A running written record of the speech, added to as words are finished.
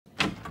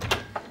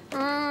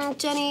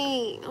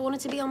Jenny, I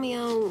wanted to be on my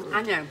own.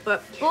 I know,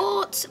 but...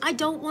 But I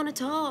don't want to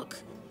talk.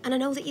 And I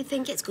know that you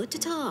think it's good to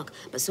talk,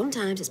 but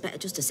sometimes it's better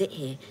just to sit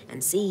here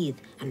and seethe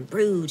and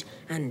brood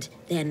and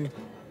then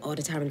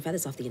order tar and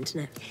feathers off the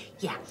internet.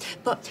 Yeah,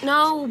 but...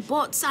 No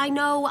buts. I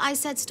know I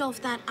said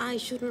stuff that I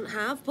shouldn't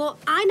have, but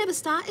I never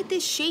started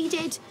this. She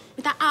did,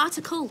 with that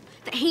article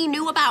that he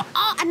knew about.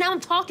 Oh, and now I'm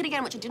talking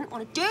again, which I didn't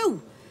want to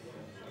do.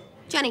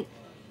 Jenny.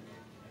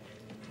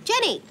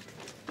 Jenny!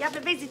 You have a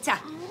visitor.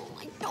 Oh,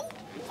 I don't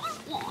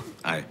want one.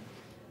 Hi.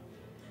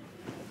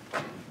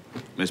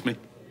 Miss me?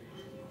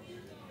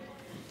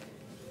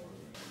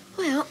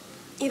 Well,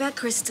 you've had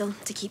Crystal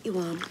to keep you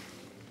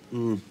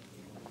warm.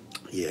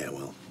 Yeah,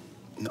 well,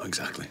 not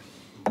exactly.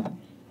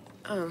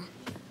 Oh.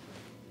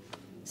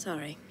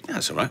 Sorry. Yeah,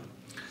 that's all right.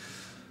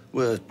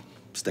 We're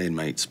staying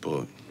mates,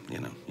 but, you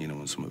know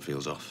when something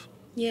feels off.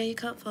 Yeah, you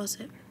can't force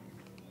it.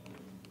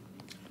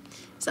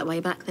 Is that why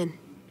you're back, then?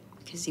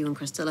 Because you and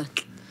Crystal are...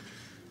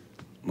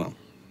 Well,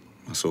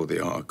 I saw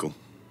the article.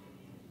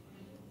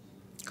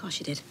 Of course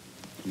you did.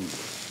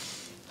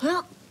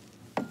 Well,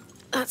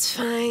 that's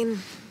fine.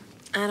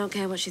 I don't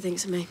care what she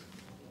thinks of me.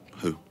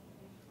 Who?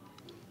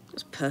 It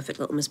was perfect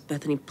little Miss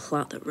Bethany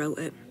Platt that wrote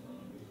it.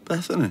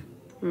 Bethany?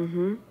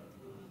 Mm-hmm.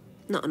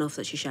 Not enough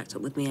that she shacked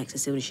up with me ex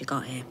as soon as she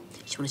got here.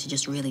 She wanted to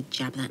just really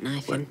jab that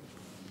knife in.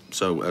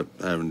 So,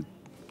 Aaron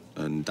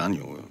and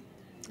Daniel...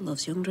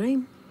 Love's young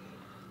dream.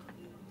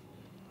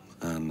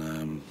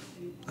 And,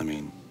 I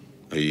mean,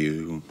 are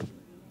you...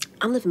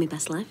 I'm living my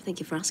best life, thank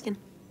you for asking.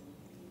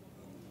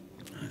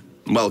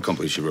 Well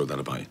accomplished, she wrote that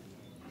about you.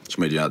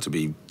 She made you out to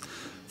be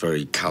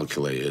very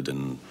calculated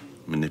and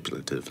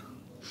manipulative.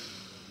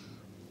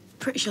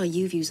 Pretty sure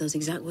you've used those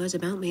exact words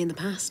about me in the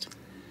past.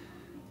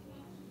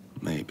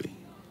 Maybe.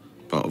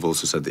 But I've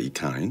also said that you're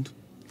kind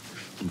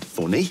and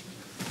funny.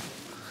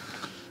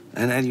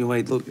 And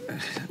anyway, look,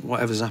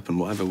 whatever's happened,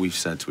 whatever we've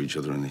said to each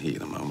other in the heat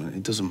of the moment,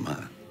 it doesn't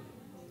matter.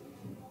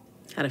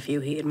 Had a few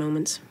heated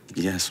moments.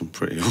 Yeah, some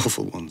pretty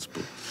awful ones,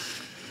 but,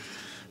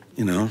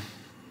 you know,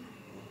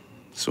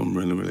 some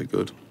really, really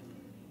good.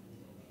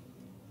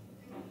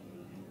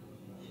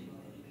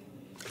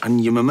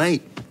 And you're my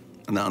mate,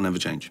 and that'll never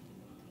change.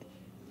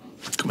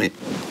 Come here.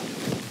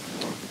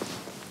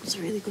 It's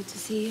really good to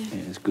see you.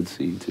 Yeah, it's good to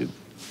see you too.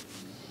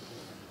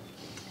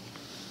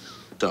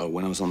 So,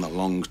 when I was on that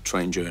long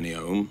train journey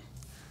home,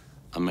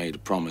 I made a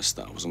promise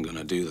that I wasn't going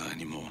to do that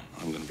anymore.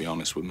 I'm going to be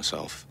honest with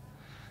myself,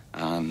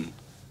 and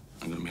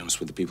I'm going to be honest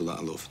with the people that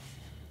I love.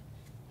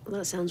 Well,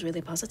 that sounds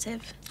really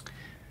positive.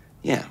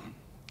 Yeah,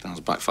 I was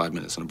back 5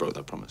 minutes and I broke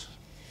that promise.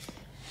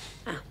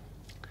 Ah.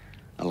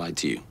 I lied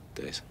to you,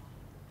 Days.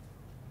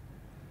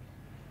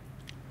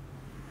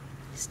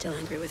 Still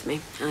angry with me,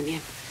 aren't you?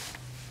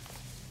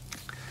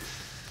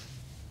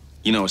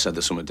 You know I said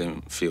that something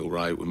didn't feel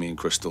right with me and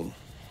Crystal.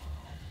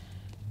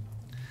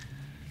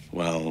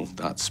 Well,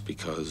 that's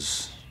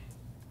because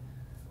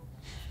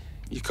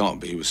you can't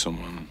be with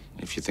someone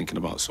if you're thinking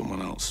about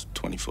someone else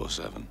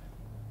 24/7.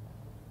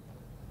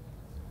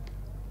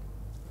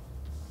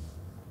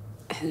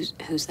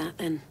 Who's that,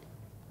 then?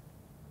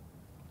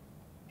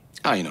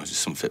 Ah, you know,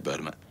 just some fit bird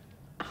of mine.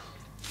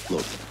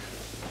 Look,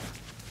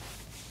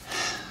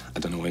 I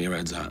don't know where your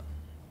head's at.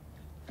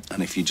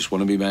 And if you just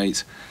want to be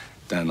mates,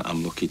 then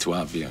I'm lucky to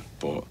have you.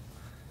 But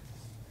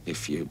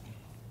if you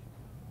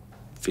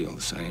feel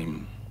the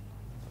same,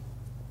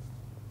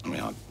 I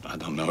mean, I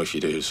don't know if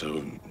you do,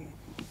 so,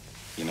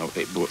 you know,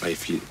 but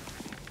if you